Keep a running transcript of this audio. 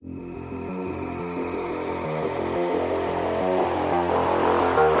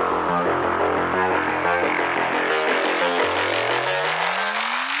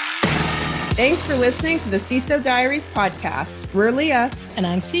Thanks for listening to the CISO Diaries podcast. We're Leah. And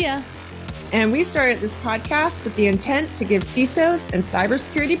I'm Sia. And we started this podcast with the intent to give CISOs and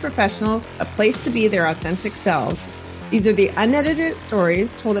cybersecurity professionals a place to be their authentic selves. These are the unedited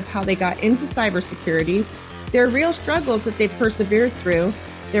stories told of how they got into cybersecurity, their real struggles that they've persevered through,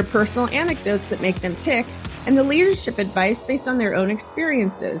 their personal anecdotes that make them tick, and the leadership advice based on their own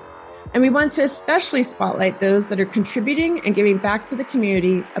experiences. And we want to especially spotlight those that are contributing and giving back to the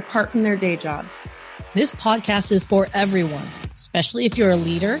community apart from their day jobs. This podcast is for everyone, especially if you're a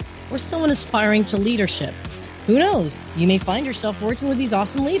leader or someone aspiring to leadership. Who knows? You may find yourself working with these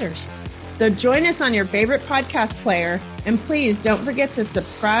awesome leaders. So join us on your favorite podcast player, and please don't forget to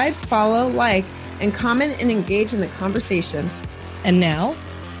subscribe, follow, like, and comment and engage in the conversation. And now,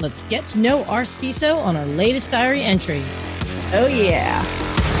 let's get to know our CISO on our latest diary entry. Oh yeah.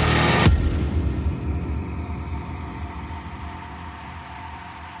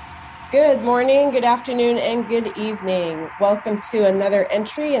 Good morning, good afternoon, and good evening. Welcome to another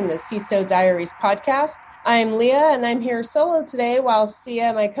entry in the CISO Diaries podcast. I'm Leah, and I'm here solo today while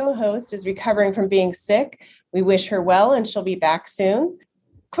Sia, my co-host, is recovering from being sick. We wish her well, and she'll be back soon.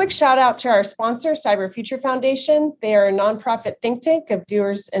 Quick shout out to our sponsor, Cyber Future Foundation. They are a nonprofit think tank of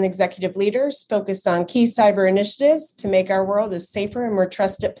doers and executive leaders focused on key cyber initiatives to make our world a safer and more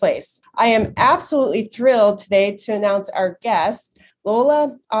trusted place. I am absolutely thrilled today to announce our guest,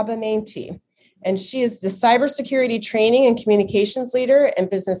 Lola Obamehinti, and she is the cybersecurity training and communications leader and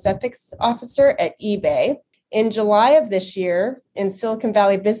business ethics officer at eBay. In July of this year, in Silicon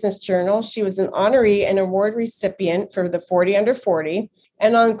Valley Business Journal, she was an honoree and award recipient for the 40 Under 40.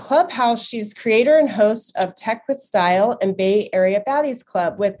 And on Clubhouse, she's creator and host of Tech with Style and Bay Area Baddies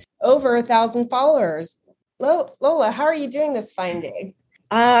Club with over 1,000 followers. Lola, how are you doing this fine day?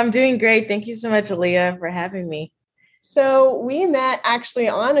 I'm doing great. Thank you so much, Aaliyah, for having me. So we met actually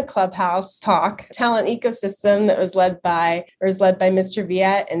on a Clubhouse talk, talent ecosystem that was led by Mr.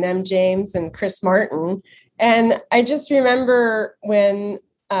 Viet and M. James and Chris Martin. And I just remember when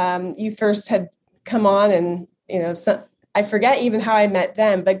you first had come on and, I forget even how I met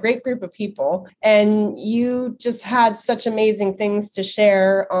them, but great group of people. And you just had such amazing things to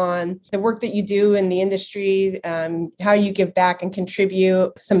share on the work that you do in the industry, how you give back and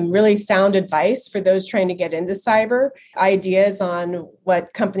contribute, some really sound advice for those trying to get into cyber, ideas on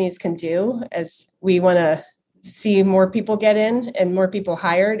what companies can do as we want to see more people get in and more people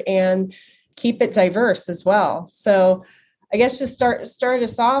hired and keep it diverse as well. So I guess just start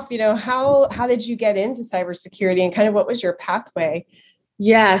us off, how did you get into cybersecurity and kind of what was your pathway?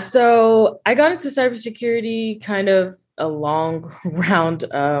 Yeah, so I got into cybersecurity kind of a long round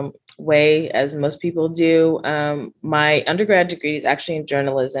way, as most people do. My undergrad degree is actually in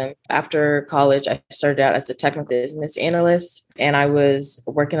journalism. After college, I started out as a technical business analyst, and I was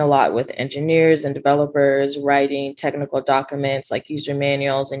working a lot with engineers and developers, writing technical documents like user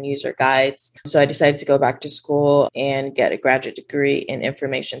manuals and user guides. So I decided to go back to school and get a graduate degree in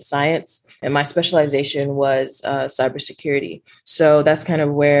information science. And my specialization was cybersecurity. So that's kind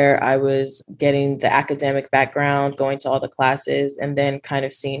of where I was getting the academic background, going to all the classes, and then kind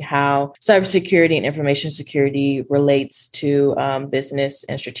of seeing how cybersecurity and information security relates to business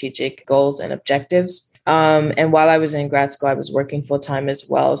and strategic goals and objectives. And while I was in grad school, I was working full time as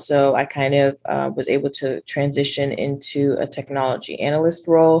well. So I kind of was able to transition into a technology analyst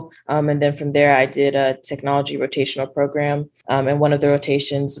role. And then from there, I did a technology rotational program. And one of the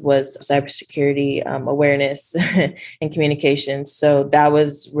rotations was cybersecurity awareness and communications. So that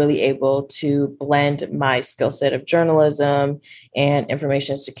was really able to blend my skill set of journalism and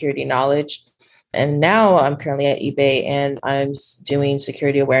information security knowledge. And now I'm currently at eBay and I'm doing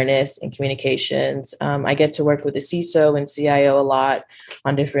security awareness and communications. I get to work with the CISO and CIO a lot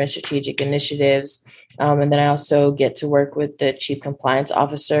on different strategic initiatives. And then I also get to work with the chief compliance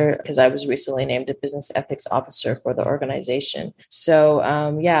officer because I was recently named a business ethics officer for the organization. So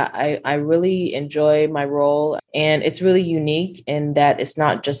I really enjoy my role, and it's really unique in that it's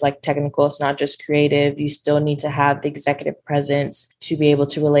not just like technical, it's not just creative. You still need to have the executive presence to be able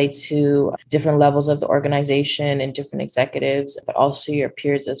to relate to different levels of the organization and different executives, but also your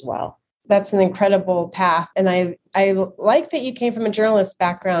peers as well. That's an incredible path. And I like that you came from a journalist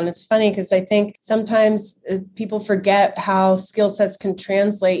background. It's funny because I think sometimes people forget how skill sets can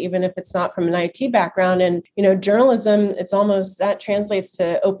translate, even if it's not from an IT background. And, journalism, it's almost, that translates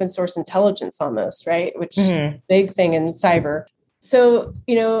to open source intelligence almost, right? Which is a big thing in cyber. So,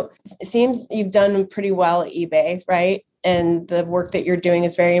 it seems you've done pretty well at eBay, right? And the work that you're doing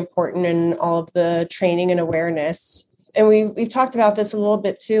is very important in all of the training and awareness. And we've talked about this a little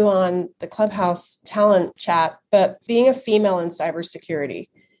bit too on the Clubhouse talent chat, but being a female in cybersecurity,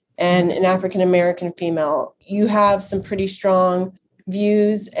 and an African American female. You have some pretty strong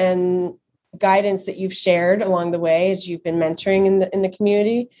views and guidance that you've shared along the way as you've been mentoring in the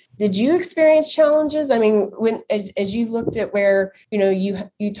community. Did you experience challenges? I mean, when as you looked at where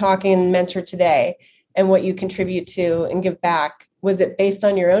you talk and mentor today and what you contribute to and give back, was it based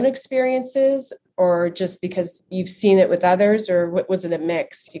on your own experiences or just because you've seen it with others, or what was it a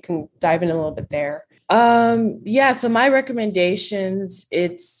mix? You can dive in a little bit there. Yeah, so my recommendations,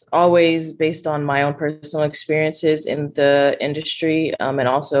 it's always based on my own personal experiences in the industry, and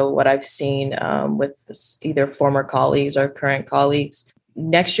also what I've seen with either former colleagues or current colleagues.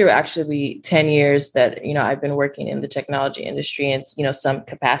 Next year will actually be 10 years that, I've been working in the technology industry in, some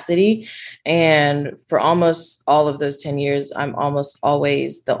capacity. And for almost all of those 10 years, I'm almost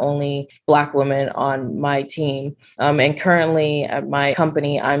always the only Black woman on my team. And currently at my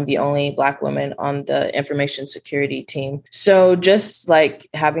company, I'm the only Black woman on the information security team. So just like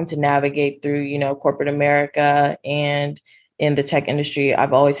having to navigate through, corporate America and in the tech industry,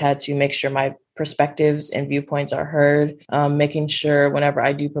 I've always had to make sure my perspectives and viewpoints are heard, making sure whenever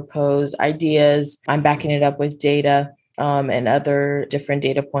I do propose ideas, I'm backing it up with data and other different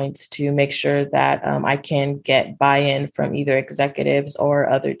data points to make sure that I can get buy-in from either executives or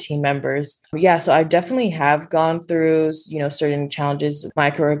other team members. Yeah, so I definitely have gone through, certain challenges,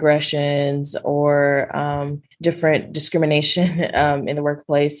 microaggressions or different discrimination in the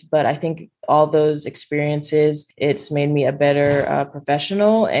workplace. But I think all those experiences, it's made me a better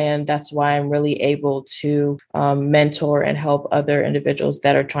professional. And that's why I'm really able to mentor and help other individuals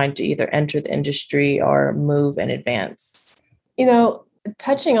that are trying to either enter the industry or move and advance.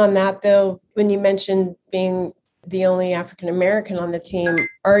 Touching on that, though, when you mentioned being the only African American on the team,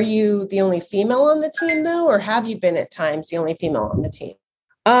 are you the only female on the team, though, or have you been at times the only female on the team?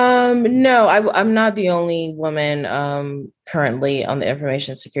 No, I'm not the only woman currently on the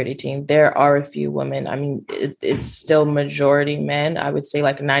information security team. There are a few women. I mean, it's still majority men. I would say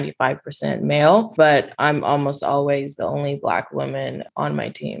like 95% male, but I'm almost always the only Black woman on my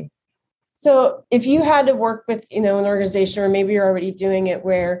team. So if you had to work with, an organization, or maybe you're already doing it,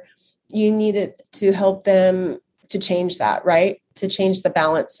 where you needed to help them to change that, right? To change the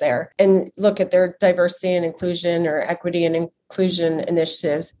balance there and look at their diversity and inclusion or equity and inclusion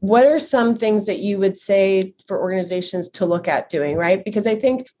initiatives. What are some things that you would say for organizations to look at doing, right? Because I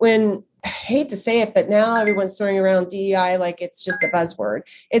think I hate to say it, but now everyone's throwing around DEI like it's just a buzzword.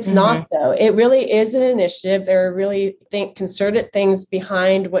 It's not, though. It really is an initiative. There are really concerted things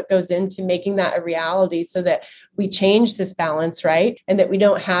behind what goes into making that a reality so that we change this balance, right? And that we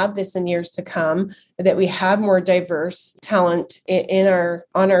don't have this in years to come, that we have more diverse talent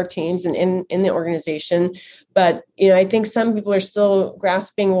on our teams and in the organization. But, I think some people are still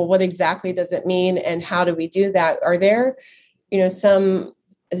grasping, well, what exactly does it mean? And how do we do that? Are there, some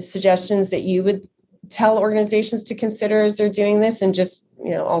suggestions that you would tell organizations to consider as they're doing this, and just,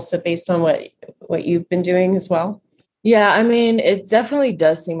 also based on what you've been doing as well? Yeah, I mean, it definitely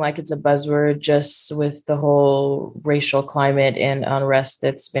does seem like it's a buzzword just with the whole racial climate and unrest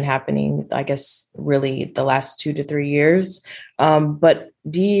that's been happening, I guess, really the last 2 to 3 years. But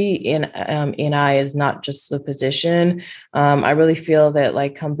D&I is not just the position. I really feel that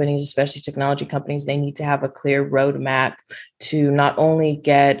like companies, especially technology companies, they need to have a clear roadmap to not only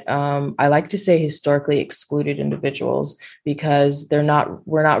get, I like to say historically excluded individuals, because we're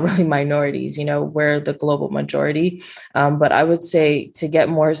not really minorities, we're the global majority. But I would say to get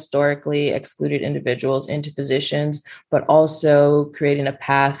more historically excluded individuals into positions, but also creating a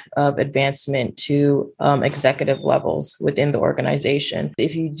path of advancement to executive levels within the organization.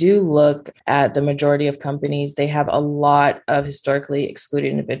 If you do look at the majority of companies, they have a lot of historically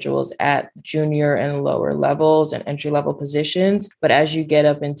excluded individuals at junior and lower levels and entry level positions. But as you get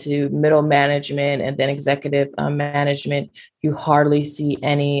up into middle management and then executive management, you hardly see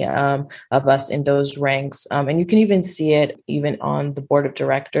any of us in those ranks. And you can even see it even on the board of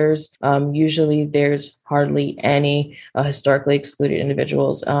directors. Usually there's hardly any historically excluded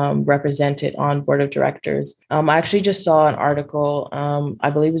individuals represented on board of directors. I actually just saw an article, I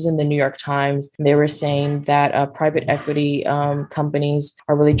believe it was in the New York Times. And they were saying that private equity companies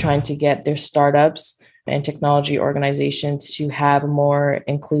are really trying to get their startups and technology organizations to have a more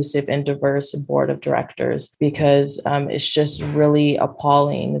inclusive and diverse board of directors, because it's just really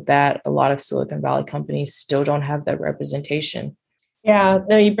appalling that a lot of Silicon Valley companies still don't have that representation. Yeah,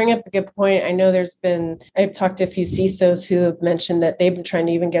 no, you bring up a good point. I know I've talked to a few CISOs who have mentioned that they've been trying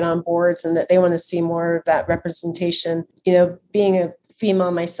to even get on boards and that they want to see more of that representation. Being a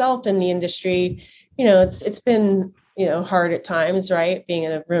female myself in the industry, it's been, hard at times, right? Being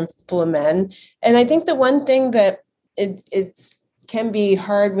in a room full of men. And I think the one thing that it's can be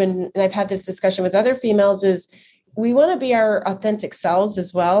hard when, and I've had this discussion with other females, is we want to be our authentic selves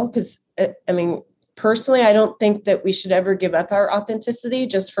as well. Because I mean, personally, I don't think that we should ever give up our authenticity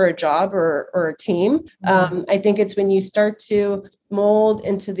just for a job or a team. I think it's when you start to mold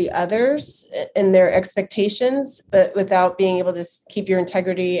into the others and their expectations, but without being able to keep your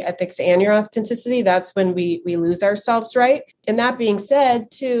integrity, ethics, and your authenticity, that's when we lose ourselves, right? And that being said,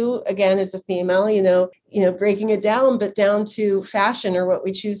 too, again, as a female, breaking it down, but down to fashion or what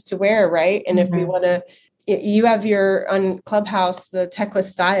we choose to wear, right? And if we want to, you have your on Clubhouse, the Techless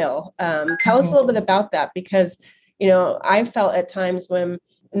style. Tell us a little bit about that, because, I felt at times when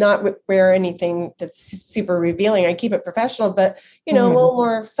not wear anything that's super revealing. I keep it professional, but, a little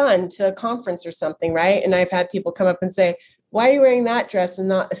more fun to a conference or something. Right. And I've had people come up and say, why are you wearing that dress and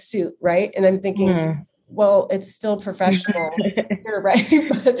not a suit? Right. And I'm thinking, well, it's still professional here, right?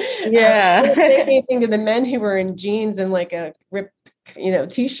 But yeah. I don't say anything to the men who were in jeans and like a ripped,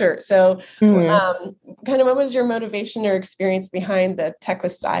 t-shirt. So kind of what was your motivation or experience behind the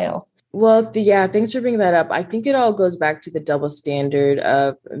Techless style? Well, thanks for bringing that up. I think it all goes back to the double standard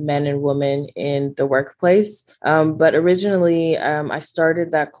of men and women in the workplace. But originally, I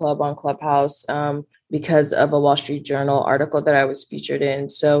started that club on Clubhouse because of a Wall Street Journal article that I was featured in.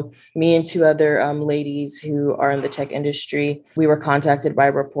 So me and two other ladies who are in the tech industry, we were contacted by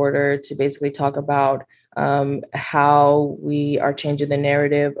a reporter to basically talk about how we are changing the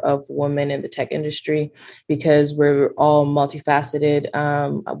narrative of women in the tech industry, because we're all multifaceted.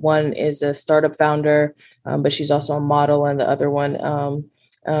 One is a startup founder, but she's also a model, and the other one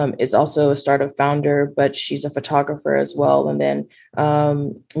is also a startup founder, but she's a photographer as well. And then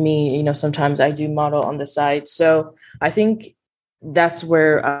me, sometimes I do model on the side. So I think that's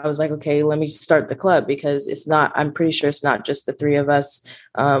where I was like, okay, let me start the club, because I'm pretty sure it's not just the three of us,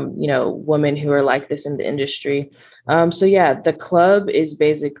 women who are like this in the industry. The club is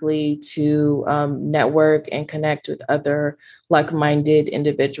basically to network and connect with other like-minded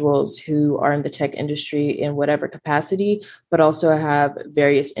individuals who are in the tech industry in whatever capacity, but also have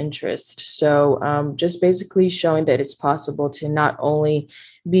various interests. So just basically showing that it's possible to not only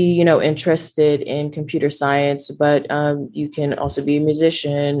be, interested in computer science, but you can also be a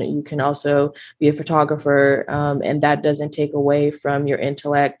musician. You can also be a photographer, and that doesn't take away from your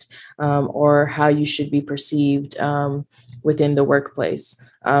intellect or how you should be perceived within the workplace.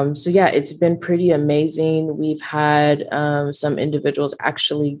 It's been pretty amazing. We've had some individuals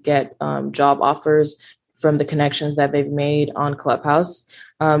actually get job offers from the connections that they've made on Clubhouse.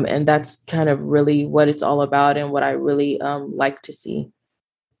 And that's kind of really what it's all about and what I really like to see.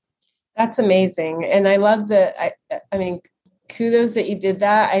 That's amazing. And I love that. I mean, kudos that you did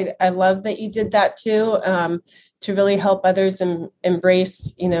that. I love that you did that too, to really help others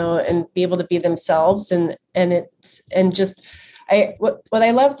embrace, and be able to be themselves. What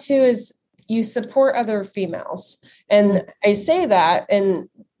I love too is you support other females. And I say that, and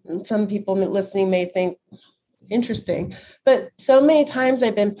some people listening may think, interesting, but so many times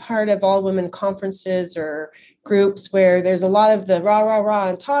I've been part of all women conferences or groups where there's a lot of the rah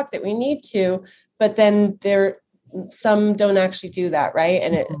and talk that we need to, but then some don't actually do that, right?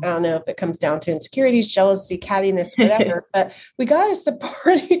 And I don't know if it comes down to insecurities, jealousy, cattiness, whatever, but we got to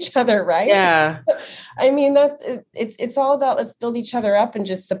support each other, right? Yeah. I mean, it's all about, let's build each other up and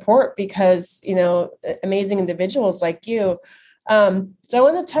just support, because, amazing individuals like you. So I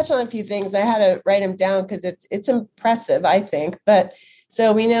want to touch on a few things. I had to write them down because it's impressive, I think. But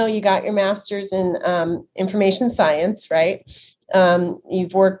so we know you got your master's in information science, right?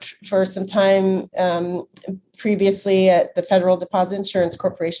 You've worked for some time previously at the Federal Deposit Insurance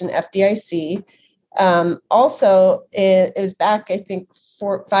Corporation, FDIC. Also, it was back, I think,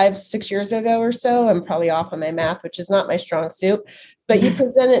 5-6 years ago or so. I'm probably off on my math, which is not my strong suit. But you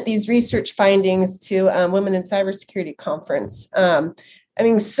presented these research findings to Women in Cybersecurity Conference.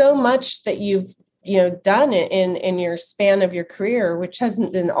 So much that you've done in your span of your career, which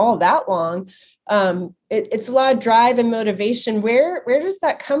hasn't been all that long. It's a lot of drive and motivation. Where does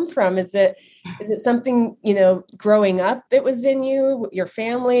that come from? Is it something growing up it was in you, your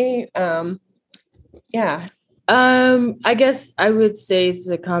family? Yeah. I guess I would say it's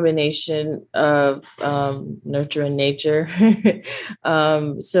a combination of nurture and nature.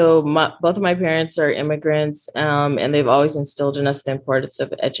 Both of my parents are immigrants, and they've always instilled in us the importance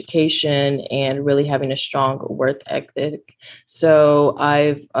of education and really having a strong work ethic. So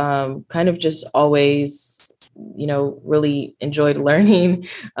I've kind of just always, really enjoyed learning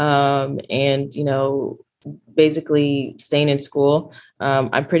and, basically staying in school.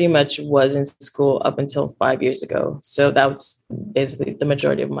 I pretty much was in school up until 5 years ago. So that was basically the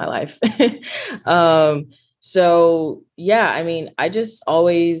majority of my life. So yeah, I mean, I just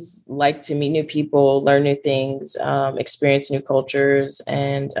always like to meet new people, learn new things, experience new cultures.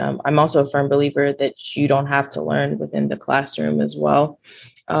 And I'm also a firm believer that you don't have to learn within the classroom as well.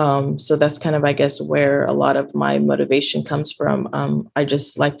 So that's kind of, I guess, where a lot of my motivation comes from. I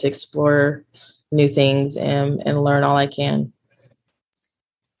just like to explore new things and learn all I can.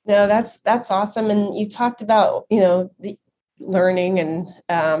 No, that's awesome. And you talked about, the learning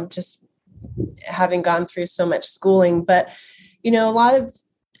and just having gone through so much schooling, but a lot of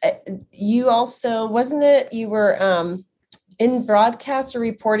you also, wasn't it, you were in broadcast or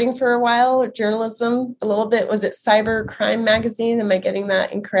reporting for a while, or journalism a little bit? Was it Cyber Crime Magazine? Am I getting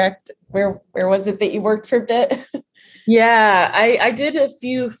that incorrect? Where was it that you worked for a bit? Yeah, I did a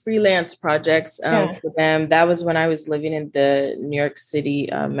few freelance projects Yeah. for them. That was when I was living in the New York City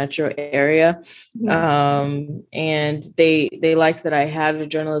metro area. And they liked that I had a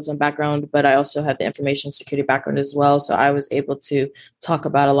journalism background, but I also had the information security background as well. So I was able to talk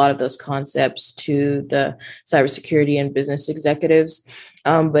about a lot of those concepts to the cybersecurity and business executives.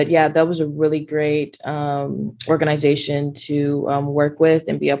 But yeah, that was a really great organization to work with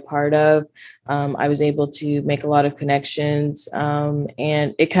and be a part of. I was able to make a lot of connections,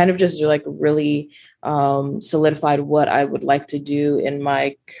 and it kind of just like really solidified what I would like to do in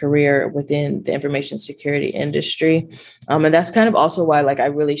my career within the information security industry. And that's kind of also why, like, I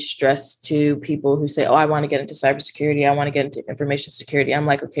really stress to people who say, "Oh, I want to get into cybersecurity. I want to get into information security." I'm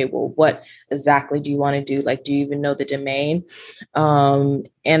like, okay, well, what exactly do you want to do? Like, do you even know the domain?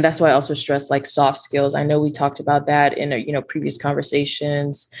 And that's why I also stress like soft skills. I know we talked about that in previous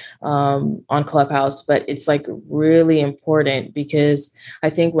conversations on Clubhouse, but it's like really important because I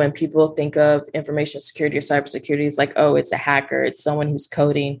think when people think of information security or cybersecurity, it's like, oh, it's a hacker, it's someone who's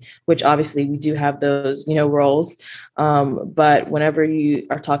coding, which obviously we do have those roles. But whenever you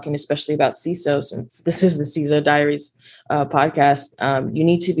are talking, especially about CISO, since this is the CISO Diaries podcast, you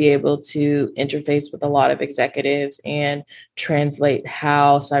need to be able to interface with a lot of executives and translate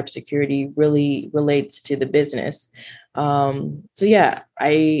how cybersecurity really relates to the business. So yeah,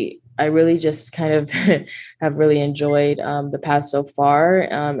 I really just kind of have really enjoyed the path so far,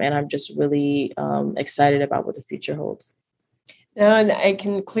 and I'm just really excited about what the future holds. No, and I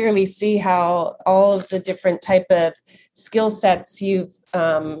can clearly see how all of the different type of skill sets you've,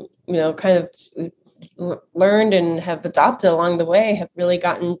 kind of learned and have adopted along the way have really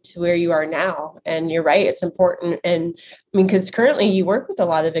gotten to where you are now. And you're right, it's important. And I mean, because currently you work with a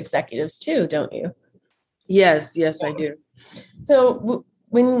lot of executives too, don't you? Yes, I do. So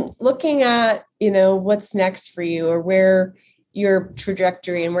when looking at, what's next for you, or where your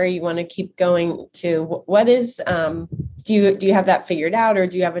trajectory and where you want to keep going to, what is, do you have that figured out, or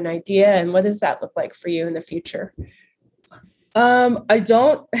do you have an idea, and what does that look like for you in the future? I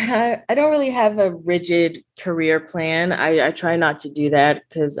don't really have a rigid career plan. I try not to do that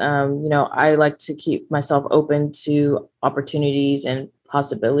because, I like to keep myself open to opportunities and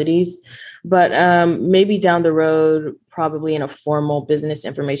possibilities. But maybe down the road, probably in a formal business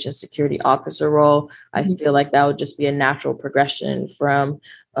information security officer role, I feel like that would just be a natural progression from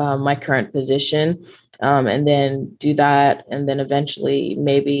my current position. And then do that, and then eventually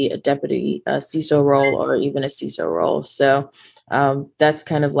maybe a deputy CISO role or even a CISO role. So that's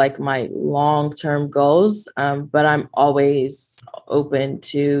kind of like my long-term goals, but I'm always open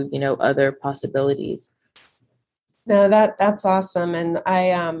to other possibilities. No, that's awesome, and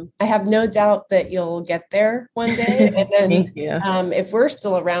I have no doubt that you'll get there one day. And then, Thank you. if we're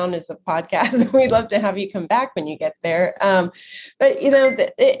still around as a podcast, we'd love to have you come back when you get there. But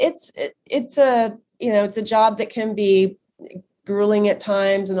it's a job that can be grueling at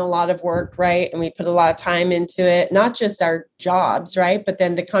times and a lot of work, right? And we put a lot of time into it, not just our jobs, right? But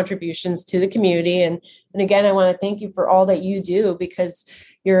then the contributions to the community. And again, I want to thank you for all that you do, because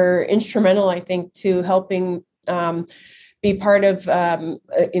you're instrumental, I think, to helping be part of,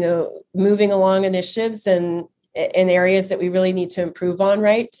 moving along initiatives and in areas that we really need to improve on,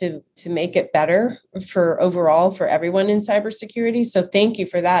 right? To make it better for overall for everyone in cybersecurity. So thank you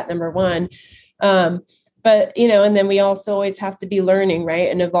for that, number one. But, and then we also always have to be learning, right?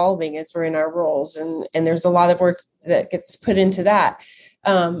 And evolving as we're in our roles. And there's a lot of work that gets put into that.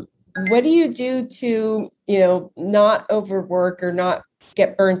 What do you do to, not overwork or not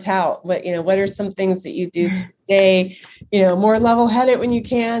get burnt out? What are some things that you do to stay, more level-headed when you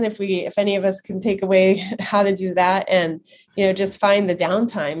can, if any of us can take away how to do that, and, just find the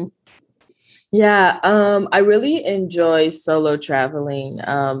downtime? Yeah, I really enjoy solo traveling.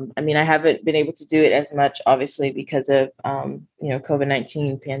 I mean, I haven't been able to do it as much, obviously, because of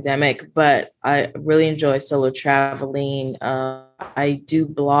COVID-19 pandemic, but I really enjoy solo traveling. I do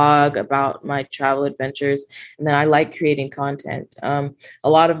blog about my travel adventures, and then I like creating content. A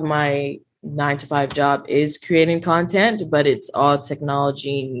lot of my 9 to 5 job is creating content, but it's all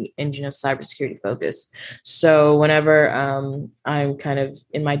technology and cybersecurity focused. So whenever I'm kind of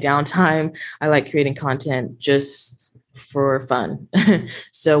in my downtime, I like creating content just for fun.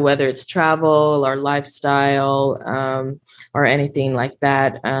 So whether it's travel or lifestyle or anything like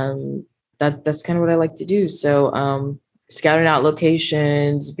that, that's kind of what I like to do. So scouting out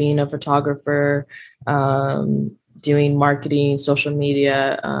locations, being a photographer, doing marketing, social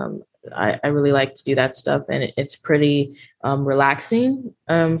media. I really like to do that stuff, and it's pretty relaxing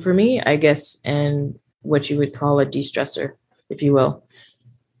for me, I guess, and what you would call a de-stressor, if you will.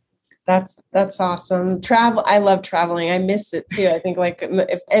 That's awesome. Travel. I love traveling. I miss it too. I think like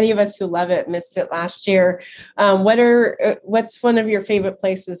if any of us who love it missed it last year. What's one of your favorite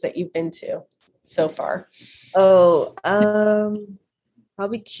places that you've been to so far? Oh,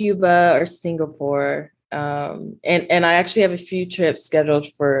 probably Cuba or Singapore. And I actually have a few trips scheduled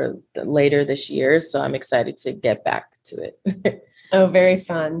for later this year, so I'm excited to get back to it. Oh, very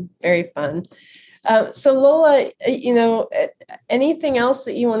fun. Very fun. So Lola, anything else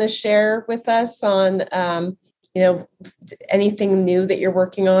that you want to share with us on, anything new that you're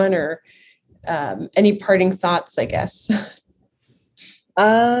working on, or any parting thoughts, I guess?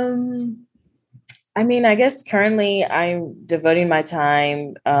 I mean, I guess currently I'm devoting my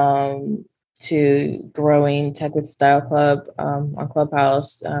time to growing Tech with Style Club on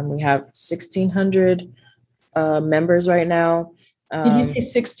Clubhouse. We have 1,600 members right now. Did you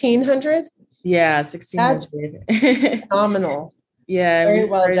say 1,600? Yeah, 1,600. That's phenomenal. Yeah, very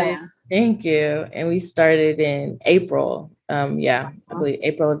well done. Thank you. And we started in April. I believe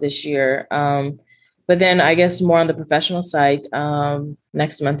April of this year. But then I guess more on the professional side,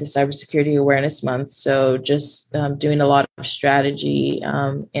 next month is Cybersecurity Awareness Month. So just doing a lot of strategy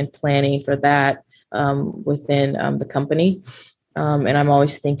and planning for that within the company. And I'm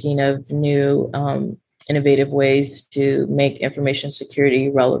always thinking of new innovative ways to make information security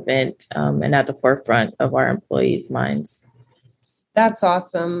relevant and at the forefront of our employees' minds. That's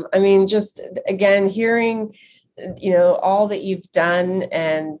awesome. I mean, just again, hearing, all that you've done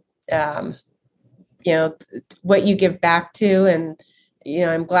and, what you give back to. And,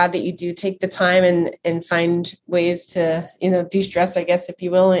 I'm glad that you do take the time and find ways to, de-stress, I guess, if you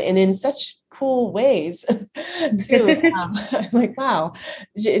will, and in such cool ways too. I'm like, wow,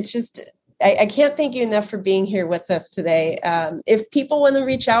 it's just, I can't thank you enough for being here with us today. If people want to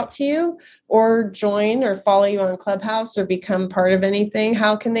reach out to you or join or follow you on Clubhouse or become part of anything,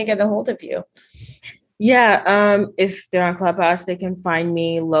 how can they get a hold of you? Yeah, if they're on Clubhouse, they can find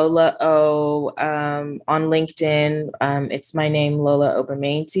me, Lola O, on LinkedIn. It's my name, Lola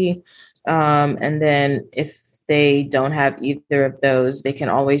Obamehinti. And then if they don't have either of those, they can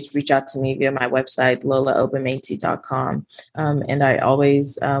always reach out to me via my website, lolaobamehinti.com. And I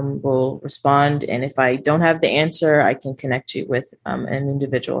always will respond. And if I don't have the answer, I can connect you with an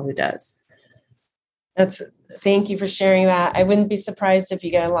individual who does. Thank you for sharing that. I wouldn't be surprised if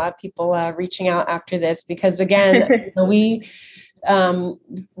you get a lot of people reaching out after this, because again, we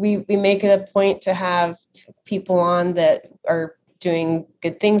make it a point to have people on that are doing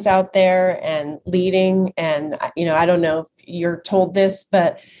good things out there and leading. And, I don't know if you're told this,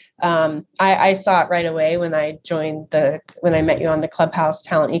 but I saw it right away when I met you on the Clubhouse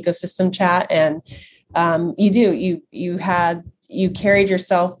Talent Ecosystem chat. And you carried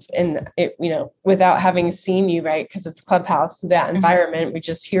yourself in it, without having seen you, right? Because of Clubhouse, that environment, we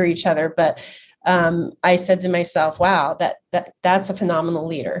just hear each other. But I said to myself, wow, that's a phenomenal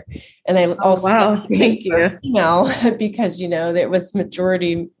leader. And I also thank you. Female, because there was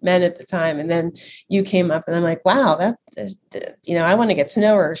majority men at the time, and then you came up, and I'm like, wow, that I want to get to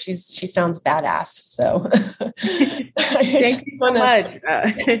know her. She sounds badass. So thank you so much.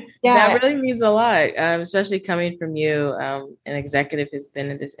 That really means a lot, especially coming from you, an executive who's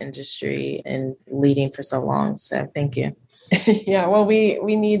been in this industry and leading for so long. So thank you. Yeah, well, we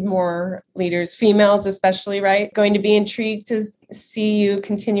need more leaders, females especially, right? Going to be intrigued to see you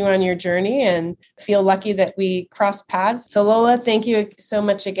continue on your journey and feel lucky that we crossed paths. So Lola, thank you so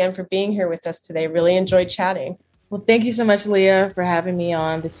much again for being here with us today. Really enjoyed chatting. Well, thank you so much, Leah, for having me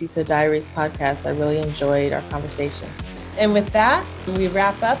on the CISO Diaries podcast. I really enjoyed our conversation. And with that, we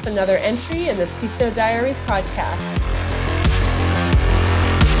wrap up another entry in the CISO Diaries podcast.